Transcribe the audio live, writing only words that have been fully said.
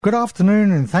Good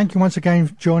afternoon, and thank you once again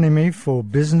for joining me for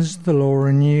Business, the Law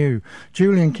and You.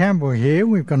 Julian Campbell here.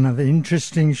 We've got another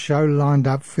interesting show lined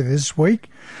up for this week.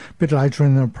 A bit later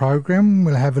in the program,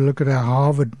 we'll have a look at our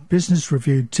Harvard Business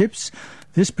Review tips.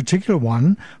 This particular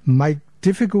one, make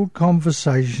difficult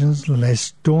conversations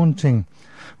less daunting.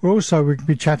 We'll also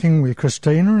be chatting with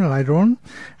Christina later on,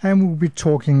 and we'll be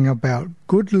talking about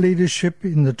good leadership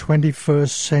in the 21st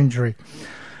century.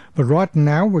 But right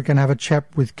now, we're going to have a chat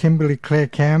with Kimberly Claire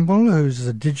Campbell, who's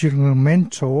a digital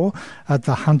mentor at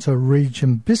the Hunter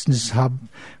Region Business Hub.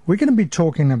 We're going to be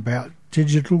talking about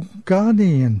digital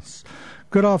guardians.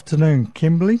 Good afternoon,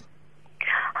 Kimberly.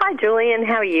 Hi, Julian.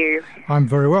 How are you? I'm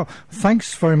very well.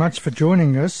 Thanks very much for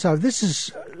joining us. So this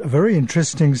is a very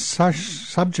interesting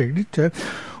subject.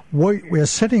 We are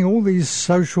setting all these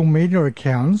social media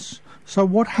accounts. So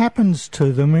what happens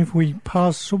to them if we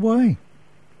pass away?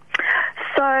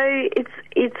 So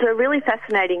it's a really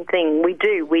fascinating thing.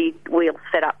 We'll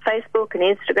set up Facebook and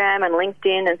Instagram and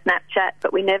LinkedIn and Snapchat,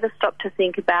 but we never stop to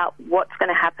think about what's going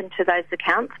to happen to those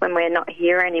accounts when we're not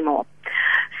here anymore.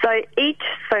 So each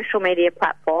social media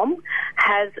platform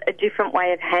has a different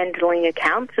way of handling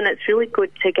accounts, and it's really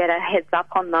good to get a heads up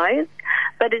on those.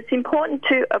 But it's important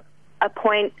to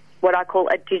appoint what I call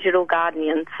a digital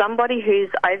guardian, somebody who's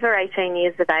over 18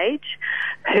 years of age,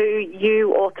 who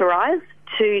you authorise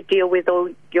to deal with all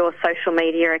your social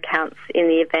media accounts in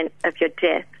the event of your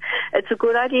death. It's a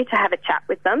good idea to have a chat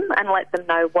with them and let them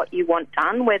know what you want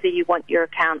done, whether you want your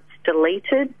accounts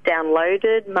deleted,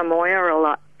 downloaded,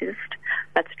 memorialised.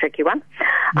 That's a tricky one.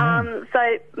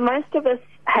 So most of us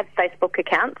have Facebook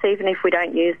accounts, even if we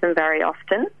don't use them very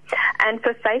often. And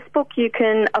for Facebook, you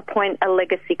can appoint a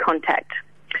legacy contact.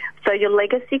 So your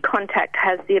legacy contact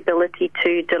has the ability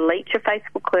to delete your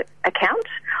Facebook account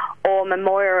or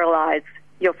memorialise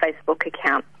your Facebook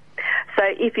account. So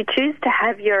if you choose to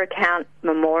have your account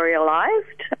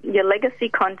memorialised, your legacy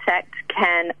contact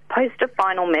can post a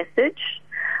final message,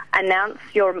 announce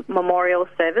your memorial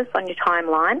service on your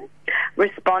timeline,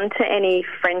 respond to any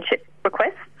friendship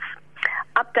requests,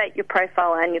 update your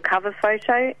profile and your cover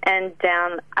photo, and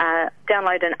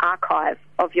download an archive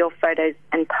of your photos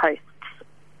and posts.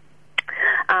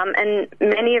 And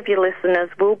many of your listeners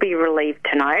will be relieved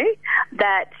to know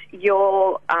that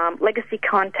your legacy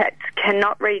contact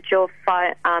cannot read your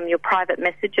private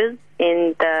messages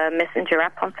in the Messenger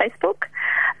app on Facebook.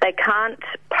 They can't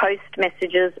post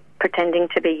messages pretending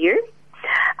to be you.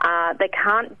 They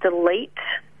can't delete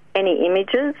any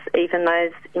images, even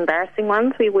those embarrassing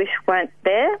ones we wish weren't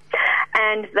there.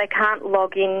 And they can't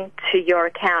log in to your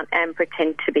account and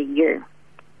pretend to be you.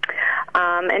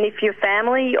 And if your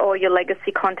family or your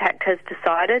legacy contact has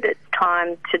decided it's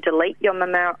time to delete your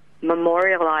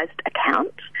memorialised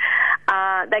account,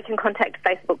 they can contact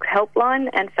Facebook's helpline,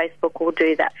 and Facebook will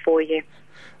do that for you.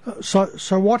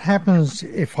 So what happens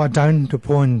if I don't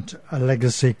appoint a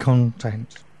legacy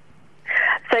contact?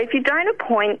 So if you don't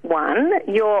appoint one,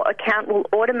 your account will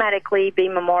automatically be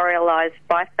memorialised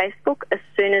by Facebook as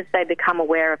soon as they become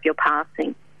aware of your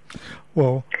passing.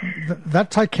 Well,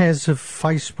 that takes care of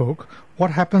Facebook.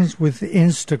 What happens with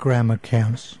Instagram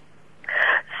accounts?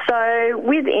 So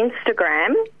with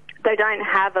Instagram, they don't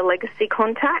have a legacy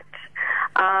contact.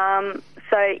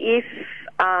 So if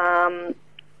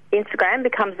Instagram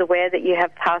becomes aware that you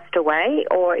have passed away,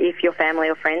 or if your family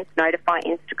or friends notify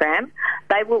Instagram,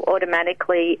 they will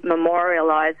automatically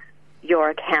memorialise your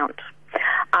account.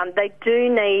 They do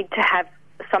need to have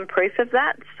some proof of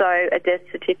that, so a death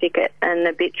certificate, an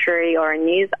obituary or a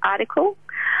news article.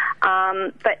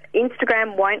 But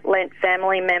Instagram won't let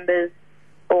family members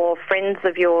or friends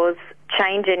of yours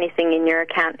change anything in your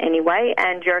account anyway,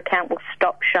 and your account will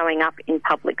stop showing up in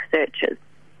public searches.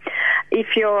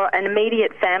 If you're an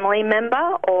immediate family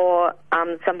member or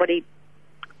somebody,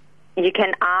 you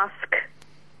can ask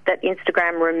that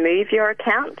Instagram remove your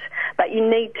account, but you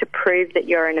need to prove that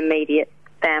you're an immediate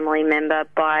family member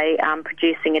by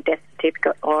producing a death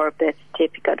certificate or a birth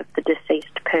certificate of the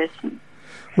deceased person.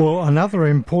 Well, another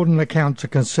important account to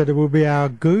consider will be our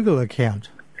Google account.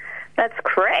 That's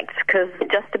correct, because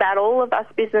just about all of us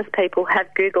business people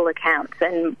have Google accounts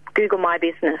and Google My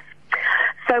Business.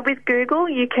 So with Google,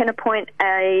 you can appoint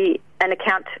an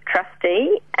account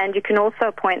trustee, and you can also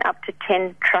appoint up to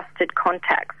 10 trusted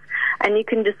contacts. And you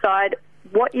can decide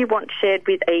what you want shared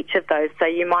with each of those. So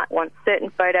you might want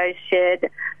certain photos shared,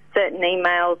 certain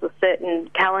emails or certain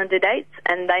calendar dates,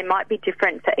 and they might be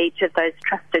different for each of those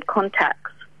trusted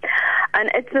contacts. And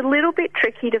it's a little bit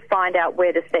tricky to find out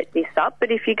where to set this up,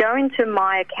 but if you go into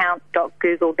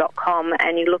myaccount.google.com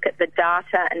and you look at the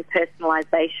data and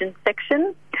personalisation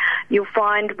section, you'll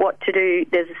find what to do.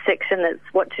 There's a section that's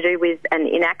what to do with an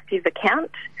inactive account,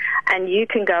 and you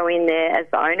can go in there as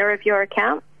the owner of your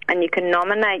account and you can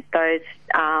nominate those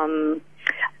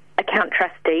account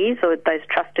trustees or those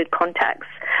trusted contacts,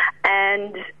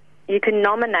 and you can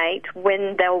nominate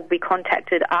when they'll be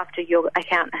contacted after your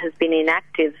account has been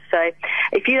inactive. So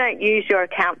if you don't use your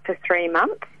account for 3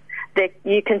 months, that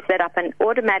you can set up an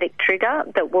automatic trigger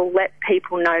that will let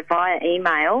people know via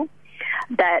email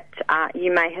that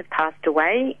you may have passed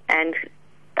away and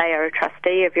they are a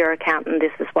trustee of your account and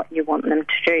this is what you want them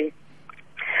to do.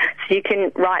 So you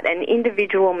can write an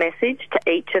individual message to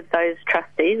each of those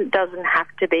trustees. It doesn't have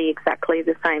to be exactly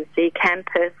the same, so you can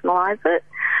personalise it.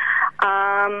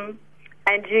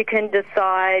 And you can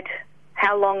decide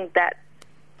how long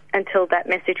until that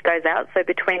message goes out, so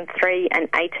between 3 and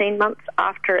 18 months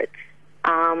after it's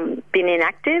been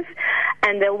inactive.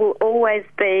 And there will always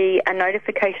be a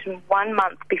notification 1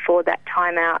 month before that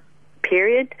timeout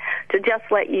period to just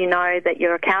let you know that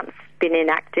your account's been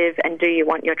inactive and do you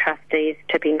want your trustees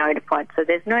to be notified. So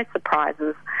there's no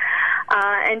surprises.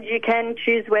 And you can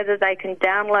choose whether they can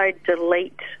download,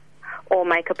 delete or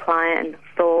make a plan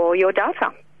for your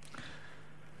data.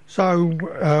 So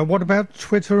what about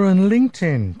Twitter and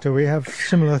LinkedIn? Do we have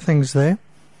similar things there?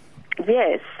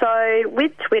 Yes. So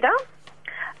with Twitter,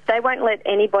 they won't let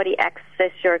anybody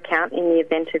access your account in the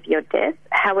event of your death.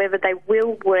 However, they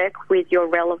will work with your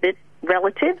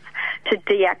relatives to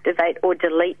deactivate or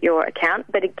delete your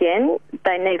account. But again,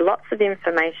 they need lots of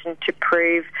information to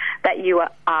prove that you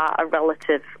are a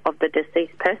relative of the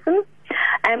deceased person.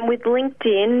 And with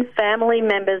LinkedIn, family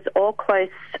members or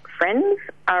close friends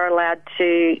are allowed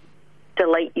to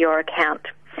delete your account.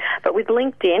 But with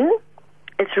LinkedIn,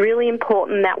 it's really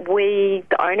important that we,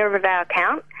 the owner of our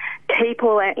account, keep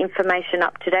all our information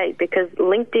up to date, because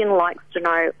LinkedIn likes to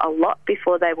know a lot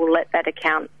before they will let that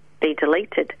account be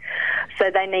deleted. So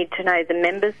they need to know the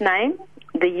member's name,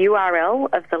 the URL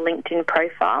of the LinkedIn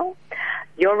profile,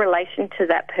 your relation to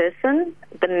that person,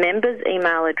 the member's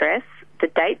email address, the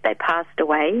date they passed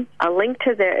away, a link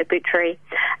to their obituary,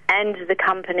 and the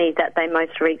company that they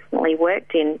most recently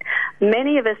worked in.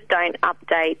 Many of us don't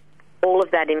update all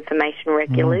of that information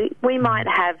regularly. We might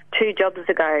have 2 jobs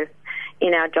ago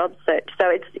in our job search. So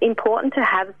it's important to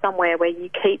have somewhere where you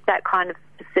keep that kind of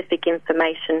specific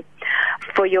information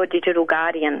for your digital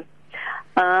guardian.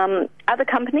 Other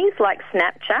companies like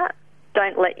Snapchat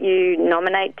don't let you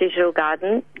nominate digital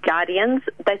guardians.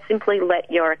 They simply let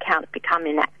your account become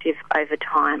inactive over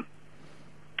time.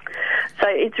 So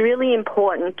it's really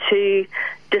important to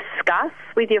discuss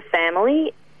with your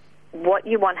family what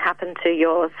you want happen to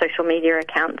your social media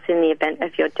accounts in the event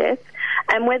of your death,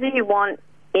 and whether you want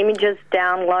images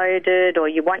downloaded or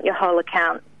you want your whole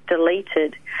account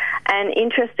deleted. And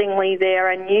interestingly, there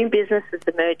are new businesses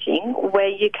emerging where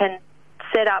you can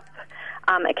set up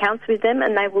accounts with them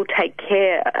and they will take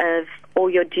care of all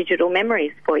your digital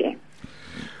memories for you.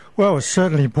 Well, it's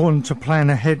certainly important to plan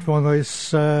ahead for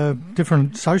those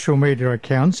different social media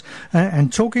accounts.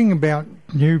 And talking about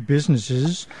new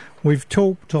businesses, we've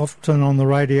talked often on the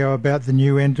radio about the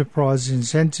new Enterprise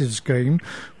Incentive Scheme,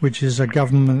 which is a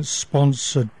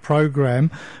government-sponsored program,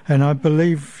 and I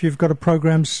believe you've got a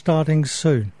program starting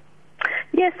soon.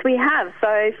 Yes, we have.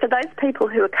 So for those people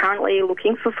who are currently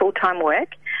looking for full-time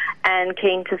work and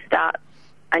keen to start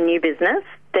a new business,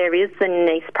 there is the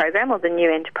NEIS program, or the New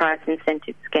Enterprise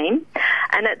Incentive Scheme,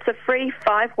 and it's a free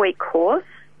 5-week course,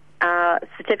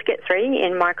 Certificate 3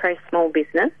 in Micro Small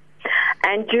Business.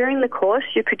 And during the course,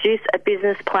 you produce a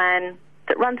business plan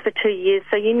that runs for 2 years,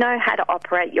 so you know how to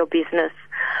operate your business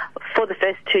for the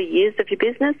first 2 years of your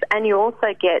business, and you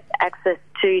also get access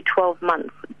to 12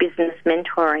 months business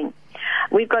mentoring.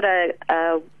 We've got a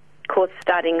course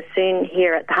starting soon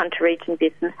here at the Hunter Region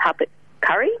Business Hub at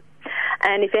Curry.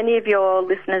 And if any of your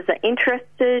listeners are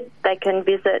interested, they can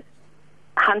visit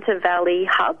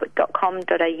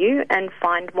huntervalleyhub.com.au and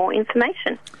find more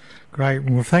information. Great.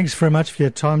 Well, thanks very much for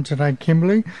your time today,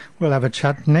 Kimberly. We'll have a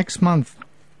chat next month.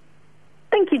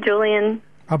 Thank you, Julian.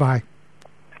 Bye-bye.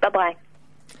 Bye-bye.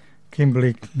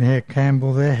 Kimberly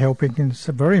Campbell there helping. It's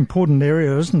a very important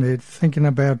area, isn't it? Thinking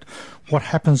about what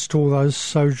happens to all those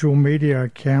social media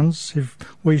accounts if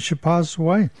we should pass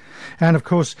away. And of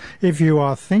course, if you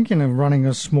are thinking of running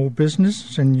a small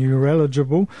business and you're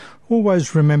eligible,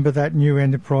 always remember that new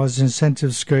Enterprise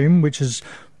Incentive Scheme, which has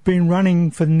been running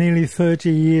for nearly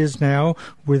 30 years now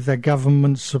with the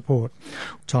government support.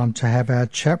 Time to have our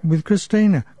chat with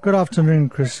Christina. Good afternoon,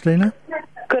 Christina.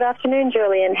 Good afternoon,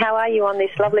 Julian. How are you on this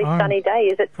lovely sunny day?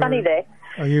 Is it sunny there?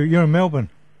 You're in Melbourne?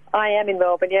 I am in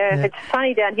Melbourne, yeah. It's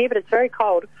sunny down here, but it's very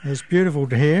cold. It's beautiful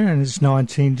to hear, and it's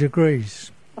 19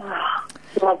 degrees. Oh,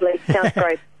 lovely. Sounds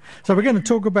great. So we're going to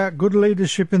talk about good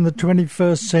leadership in the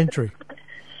 21st century.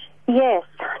 Yes.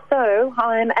 So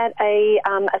I'm at a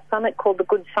summit called the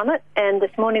Good Summit, and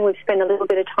this morning we've spent a little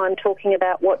bit of time talking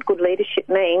about what good leadership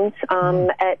means,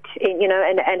 and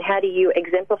how do you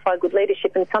exemplify good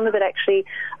leadership. And some of it actually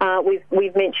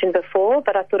we've mentioned before,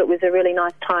 but I thought it was a really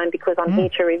nice time because I'm here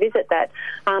to revisit that,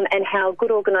 and how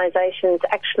good organisations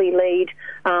actually lead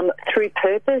through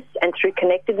purpose and through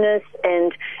connectedness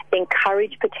and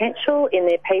encourage potential in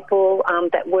their people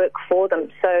that work for them.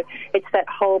 So it's that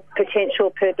whole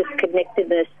potential, purpose,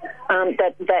 connectedness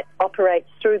that operates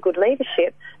through good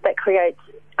leadership that creates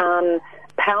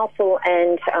powerful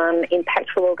and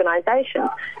impactful organisations.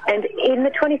 And in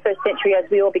the 21st century, as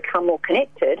we all become more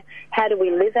connected, how do we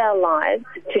live our lives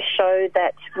to show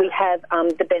that we have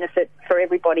the benefit for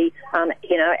everybody,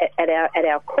 at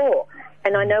our core?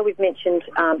 And I know we've mentioned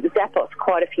Zappos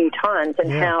quite a few times,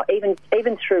 and how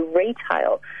even through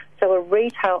retail. So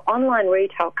a online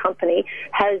retail company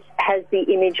has the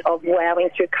image of wowing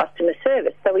through customer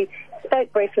service. So we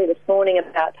spoke briefly this morning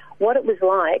about what it was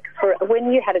like for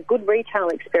when you had a good retail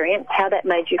experience, how that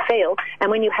made you feel, and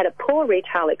when you had a poor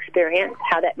retail experience,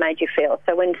 how that made you feel.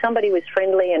 So when somebody was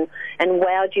friendly and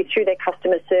wowed you through their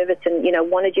customer service and,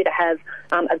 wanted you to have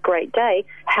a great day,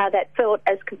 how that felt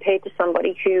as compared to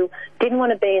somebody who didn't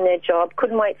want to be in their job,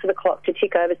 couldn't wait for the clock to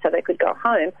tick over so they could go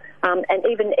home, and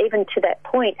even to that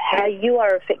point, how you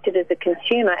are affected as a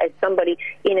consumer, as somebody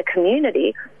in a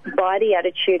community, by the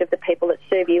attitude of the people that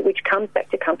serve you, which comes back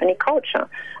to company culture.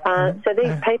 So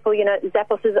these people,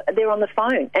 Zappos, they're on the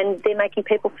phone and they're making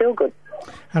people feel good.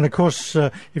 And of course,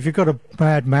 if you've got a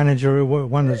bad manager,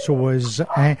 one that's always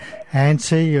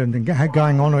antsy and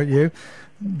going on at you,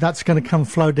 that's going to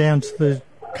flow down to the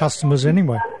customers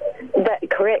anyway.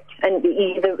 Correct. And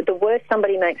the worse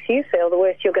somebody makes you feel, the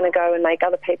worse you're going to go and make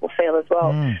other people feel as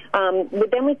well.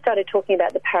 But then we started talking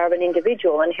about the power of an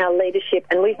individual and how leadership,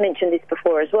 and we've mentioned this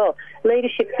before as well,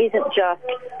 leadership isn't just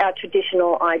our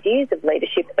traditional ideas of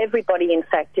leadership. Everybody, in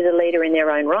fact, is a leader in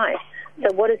their own right.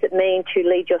 So what does it mean to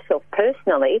lead yourself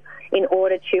personally in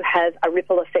order to have a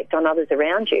ripple effect on others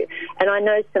around you? And I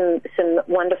know some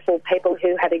wonderful people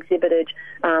who have exhibited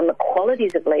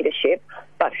qualities of leadership,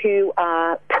 but who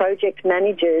are project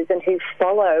managers and who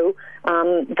follow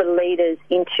the leaders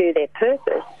into their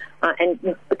purpose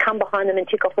and come behind them and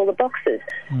tick off all the boxes.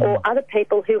 Or other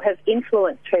people who have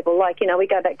influenced people, like, we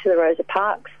go back to the Rosa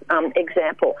Parks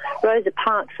example. Rosa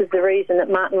Parks was the reason that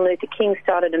Martin Luther King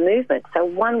started a movement. So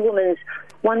one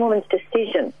woman's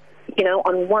decision,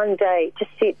 on one day to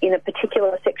sit in a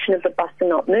particular section of the bus and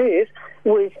not move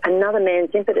was another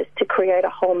man's impetus to create a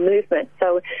whole movement.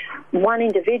 So one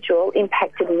individual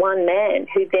impacted one man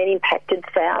who then impacted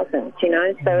thousands,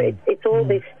 So it's all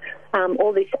this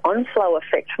on-flow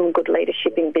effect from good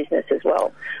leadership in business as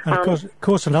well. And of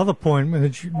course, another point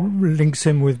that links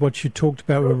in with what you talked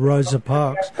about with Rosa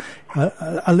Parks,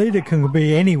 a leader can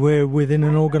be anywhere within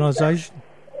an organisation.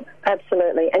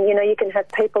 Absolutely. And, you can have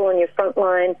people on your front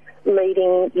line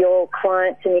leading your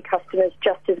clients and your customers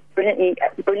just as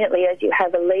brilliantly as you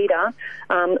have a leader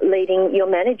leading your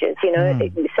managers,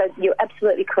 So you're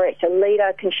absolutely correct. A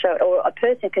leader can show, or a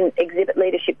person can exhibit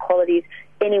leadership qualities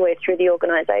anywhere through the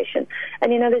organisation.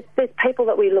 And, there's people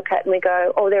that we look at and we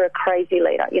go, oh, they're a crazy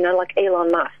leader, like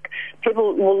Elon Musk.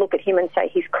 People will look at him and say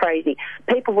he's crazy.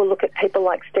 People will look at people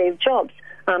like Steve Jobs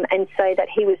and say that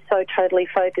he was so totally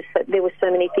focused that there were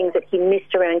so many things that he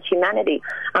missed around humanity.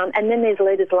 And then there's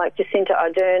leaders like Jacinda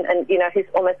Ardern, and who's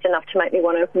almost enough to make me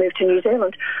want to move to New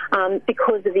Zealand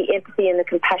because of the empathy and the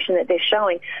compassion that they're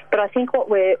showing. But I think what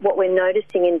we're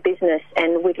noticing in business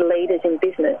and with leaders in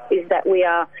business is that we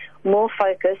are more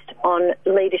focused on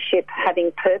leadership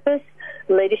having purpose,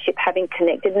 leadership having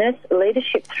connectedness,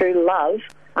 leadership through love.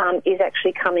 Is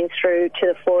actually coming through to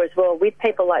the fore as well with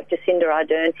people like Jacinda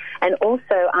Ardern and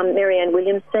also Marianne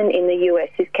Williamson in the US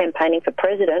who's campaigning for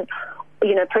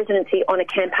presidency on a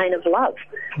campaign of love.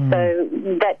 So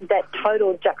that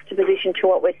total juxtaposition to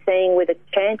what we're seeing with the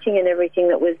chanting and everything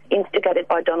that was instigated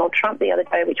by Donald Trump the other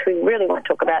day, which we really won't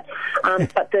talk about,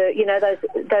 but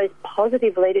those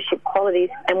positive leadership qualities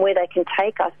and where they can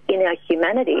take us in our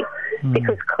humanity,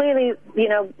 because clearly,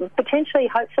 potentially,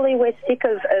 hopefully, we're sick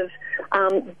of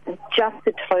just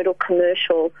the total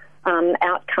commercial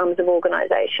outcomes of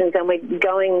organisations, and we're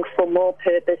going for more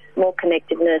purpose, more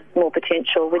connectedness, more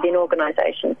potential within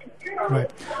organisations. Right.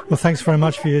 Well, thanks very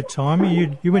much for your time.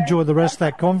 You enjoy the rest of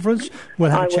that conference.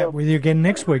 We'll have a chat with you again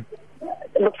next week.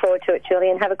 Look forward to it,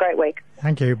 Julian. Have a great week.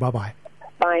 Thank you. Bye-bye.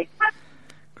 Bye.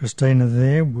 Christina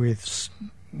there with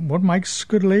what makes a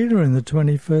good leader in the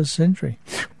 21st century.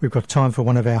 We've got time for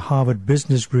one of our Harvard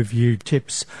Business Review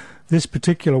tips. This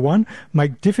particular one,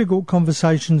 make difficult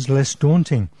conversations less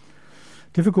daunting.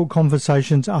 Difficult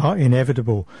conversations are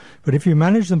inevitable, but if you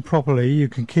manage them properly, you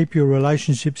can keep your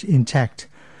relationships intact.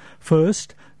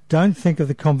 First, don't think of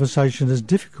the conversation as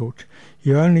difficult.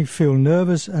 You only feel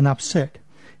nervous and upset.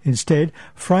 Instead,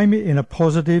 frame it in a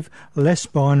positive, less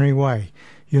binary way.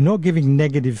 You're not giving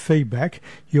negative feedback.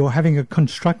 You're having a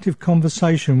constructive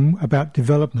conversation about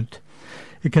development.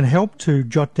 It can help to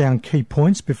jot down key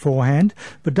points beforehand,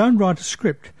 but don't write a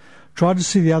script. Try to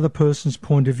see the other person's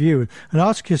point of view and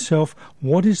ask yourself,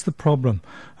 what is the problem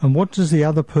and what does the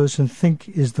other person think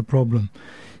is the problem?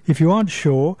 If you aren't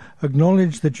sure,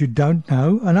 acknowledge that you don't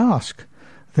know and ask.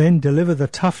 Then deliver the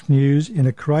tough news in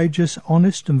a courageous,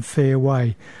 honest and fair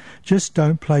way. Just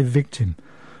don't play victim.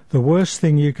 The worst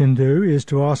thing you can do is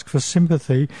to ask for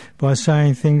sympathy by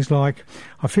saying things like,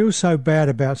 I feel so bad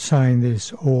about saying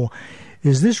this, or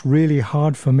is this really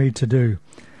hard for me to do?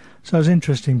 So it's an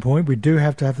interesting point. We do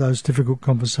have to have those difficult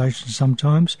conversations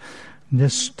sometimes.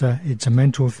 Just it's a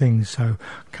mental thing, so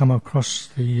come across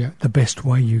the best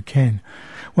way you can.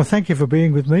 Well, thank you for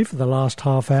being with me for the last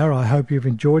half hour. I hope you've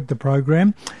enjoyed the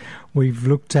program. We've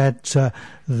looked at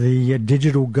the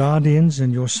digital guardians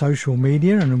and your social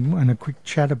media and a quick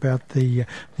chat about the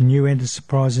new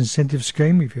enterprise incentive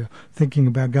scheme if you're thinking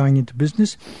about going into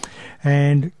business,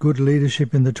 and good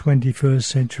leadership in the 21st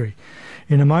century.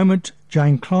 In a moment,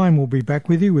 Jane Klein will be back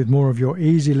with you with more of your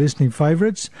easy listening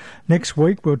favourites. Next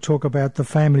week, we'll talk about the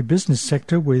family business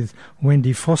sector with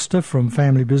Wendy Foster from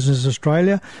Family Business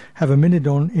Australia, have a minute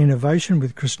on innovation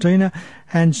with Christina,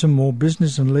 and some more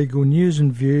business and legal news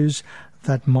and views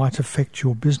that might affect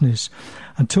your business.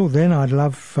 Until then, I'd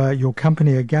love your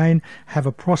company again. Have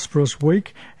a prosperous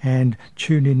week and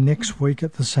tune in next week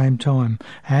at the same time.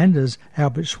 And as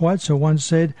Albert Schweitzer once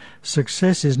said,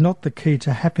 success is not the key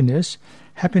to happiness.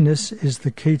 Happiness is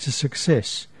the key to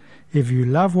success. If you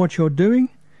love what you're doing,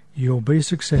 you'll be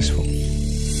successful.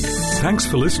 Thanks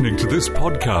for listening to this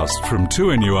podcast from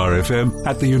 2NURFM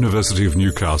at the University of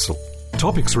Newcastle.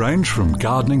 Topics range from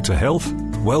gardening to health,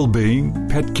 well-being,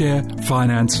 pet care,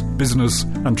 finance, business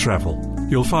and travel.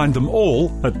 You'll find them all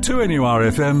at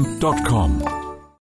 2NURFM.com.